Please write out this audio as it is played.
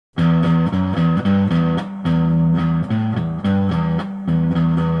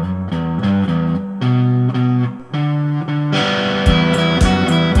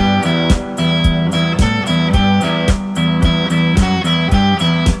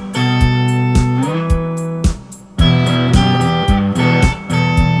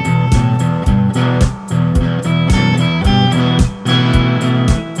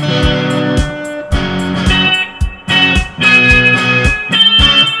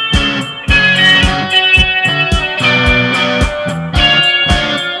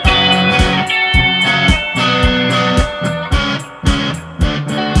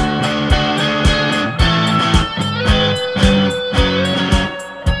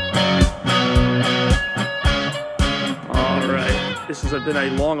This has been a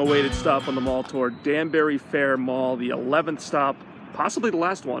long-awaited stop on the mall tour. Danbury Fair Mall, the 11th stop, possibly the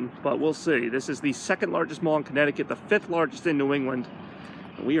last one, but we'll see. This is the second largest mall in Connecticut, the 5th largest in New England.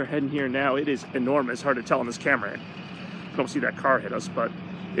 And we are heading here now. It is enormous, hard to tell on this camera. You don't see that car hit us, but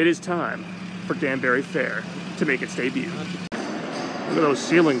it is time for Danbury Fair to make its debut. Look at those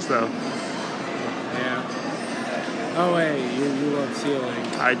ceilings, though. Yeah. Oh, hey, you love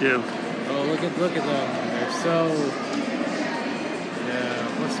ceilings. I do. Oh, look at them. They're so,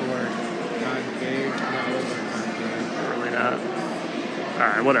 what's the word? Concave? Not concave. Really not.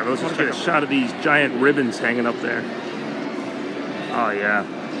 Alright, whatever. Let's just get a shot of these giant ribbons hanging up there. Oh, yeah.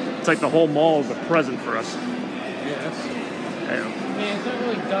 It's like the whole mall is a present for us. Yes. Yeah. I mean, it's not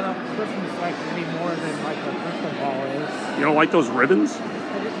really done up Christmas like any more than like the Christmas ball is. You don't like those ribbons?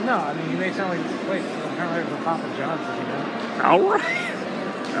 No, I mean, you make sound like this place is kind of like for Papa John's, you know? Alright.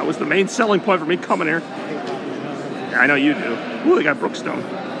 That was the main selling point for me coming here. Yeah, I know you do. Ooh, they got Brookstone.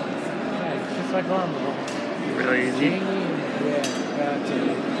 Yeah, it's just like normal. Really easy. Yeah,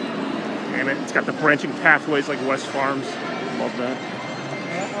 Damn it, it's got the branching pathways like West Farms. Love that.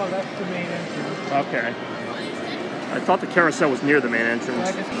 Yeah, oh, that's the main entrance. Okay. I thought the carousel was near the main entrance.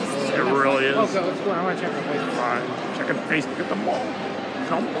 It really is. Oh, go, let's go. I want to check the Facebook. Fine. Checking Facebook at the mall.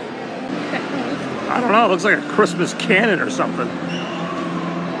 Come on. I don't know. It looks like a Christmas cannon or something.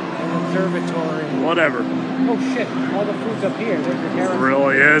 Observatory. Whatever. Oh shit! All the food's up here. There's the carousel. It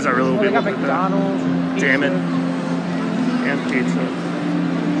really is. I really will be got looking at McDonald's. that. Pizza. Damn it. And pizza.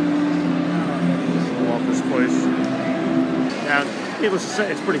 Love this place. Now, needless to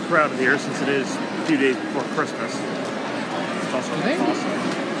say, it's pretty crowded here since it is a few days before Christmas. It's also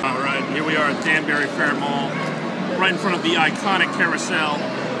awesome. All right, here we are at Danbury Fair Mall, right in front of the iconic carousel,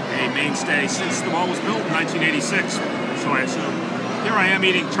 a mainstay since the mall was built in 1986. So I assume. Here I am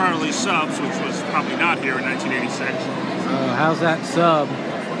eating Charlie's subs, which was probably not here in 1986. How's that sub?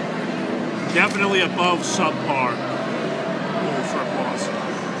 Definitely above subpar. Roll for applause.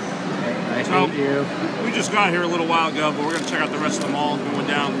 I hate you. We just got here a little while ago, but we're going to check out the rest of the mall, going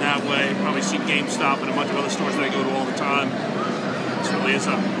down that way. Probably see GameStop and a bunch of other stores that I go to all the time. This really is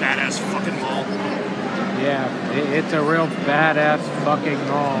a badass fucking mall. Yeah, it's a real badass fucking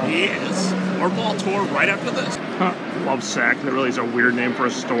mall. Yes. More mall tour right after this. Huh. Love Sack. That really is a weird name for a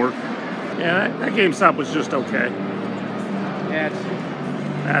store. Yeah, that GameStop was just okay. Yeah,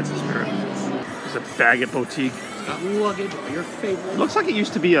 that's the spirit. It's a Baggett boutique. It's got luggage, your favorite. Looks like it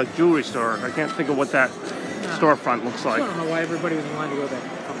used to be a jewelry store. I can't think of what that storefront looks like. I don't know why everybody was in line to go to that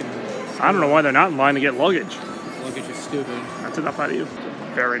fucking... I don't know why they're not in line to get luggage. Luggage is stupid. That's enough out of you.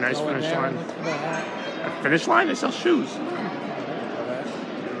 Very nice finish line. A finish line? They sell shoes. They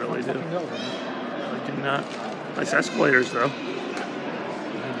really do. I do not. Nice escalators, though.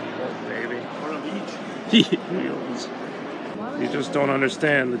 Baby. Wheels. You just don't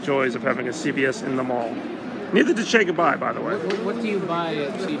understand the joys of having a CVS in the mall. Neither did Say Goodbye, by the way. What do you buy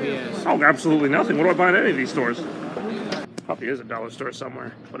at CVS? Oh, absolutely nothing. What do I buy at any of these stores? Probably is a dollar store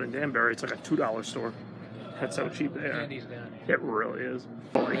somewhere, but in Danbury, it's like a $2 store. That's so cheap there. It really is.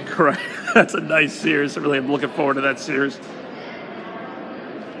 Holy crap. That's a nice Sears. I really am looking forward to that Sears.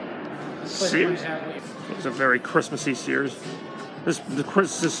 Sears. It's a very Christmassy Sears. This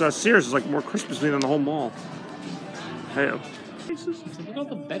Sears is like more Christmassy than the whole mall. Hey, look at all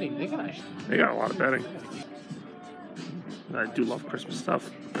the bedding. They got a lot of bedding. I do love Christmas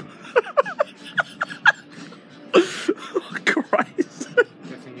stuff. Oh, Christ.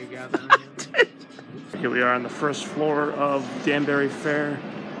 Guessing you got that. Here we are on the first floor of Danbury Fair.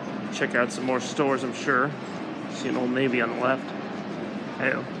 Check out some more stores, I'm sure. See an Old Navy on the left.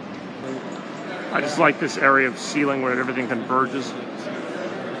 Hey. I just like this area of ceiling where everything converges.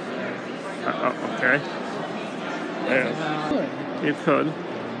 Okay. Yeah. You could.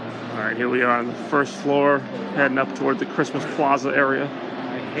 Alright, here we are on the first floor, heading up toward the Christmas Plaza area.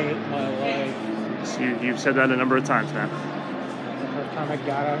 I hate my life. So you've said that a number of times now. The first time I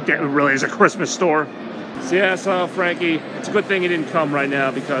got it really is a Christmas store. So yeah, so Frankie, it's a good thing you didn't come right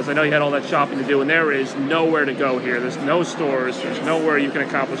now because I know you had all that shopping to do, and there is nowhere to go here. There's no stores. There's nowhere you can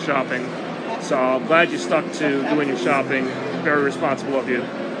accomplish shopping. So I'm glad you stuck to doing your shopping. Very responsible of you.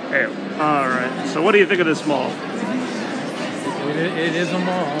 Hey, all right. So what do you think of this mall? It is a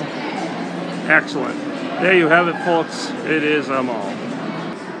mall. Excellent. There you have it, folks. It is a mall.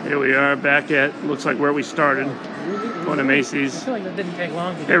 Here we are back at, looks like where we started, going to Macys. I feel like that didn't take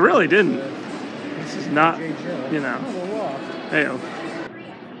long to It really didn't. This is not, you know. Hey,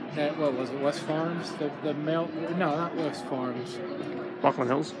 what was it, West Farms? The mail, no, not West Farms. Buckland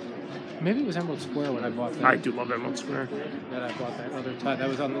Hills. Maybe it was Emerald Square when I bought that. I do love Emerald Square. That I bought that other time. That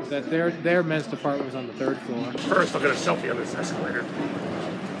was on their men's department was on the 3rd floor. First, I'll get a selfie on this escalator.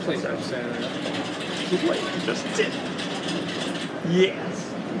 Please don't say that. Wait, just did. Yes.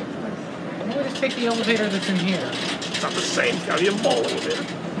 Why don't we just take the elevator that's in here? It's not the same. It's gotta be a mall elevator.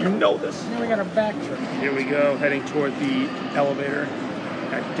 You know this. Now we got a back trip. Here we go, heading toward the elevator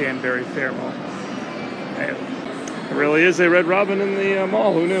at Danbury Fair Mall. Hey, there really is a Red Robin in the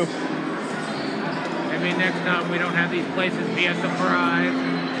mall. Who knew? Maybe next time we don't have these places be a surprise.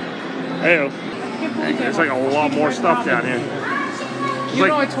 Hey, there's like a lot more stuff down here. You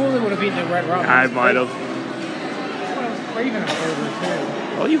know, I totally would have eaten the Red Robin. I might have. I was craving a burger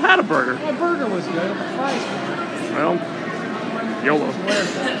too. Well, you had a burger. My burger was good, but the fries were. Well, YOLO.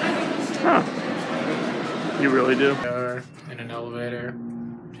 Huh. You really do. We are in an elevator,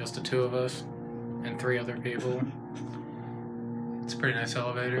 just the 2 of us, and 3 other people. It's a pretty nice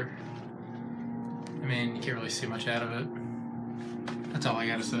elevator. I mean, you can't really see much out of it. That's all I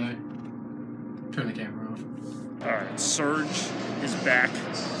gotta say. Turn the camera off. Alright, Surge is back.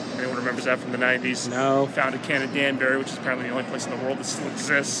 Anyone remembers that from the 90s? No. Founded Can of Danbury, which is apparently the only place in the world that still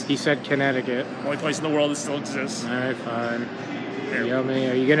exists. He said Connecticut. Only place in the world that still exists. Alright, fine. Here. Yummy.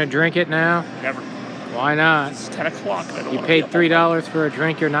 Are you gonna drink it now? Never. Why not? It's 10 o'clock. You paid $3 for a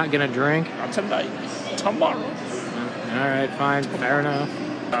drink you're not gonna drink? Not tonight. Tomorrow. Alright, fine. Fair enough.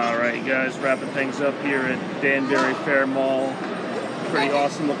 Alright, guys, wrapping things up here at Danbury Fair Mall. Pretty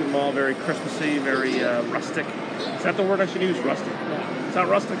awesome looking mall, very Christmassy, very rustic. Is that the word I should use? Rustic? Yeah. It's not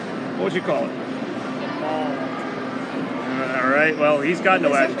rustic. What would you call it? Alright, well, he's got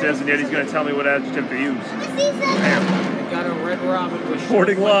no adjectives, and yet he's going to tell me what adjective to use. I got a Red Robin with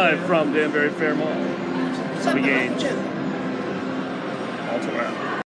Reporting live from Danbury Fair Mall. So we gained. All to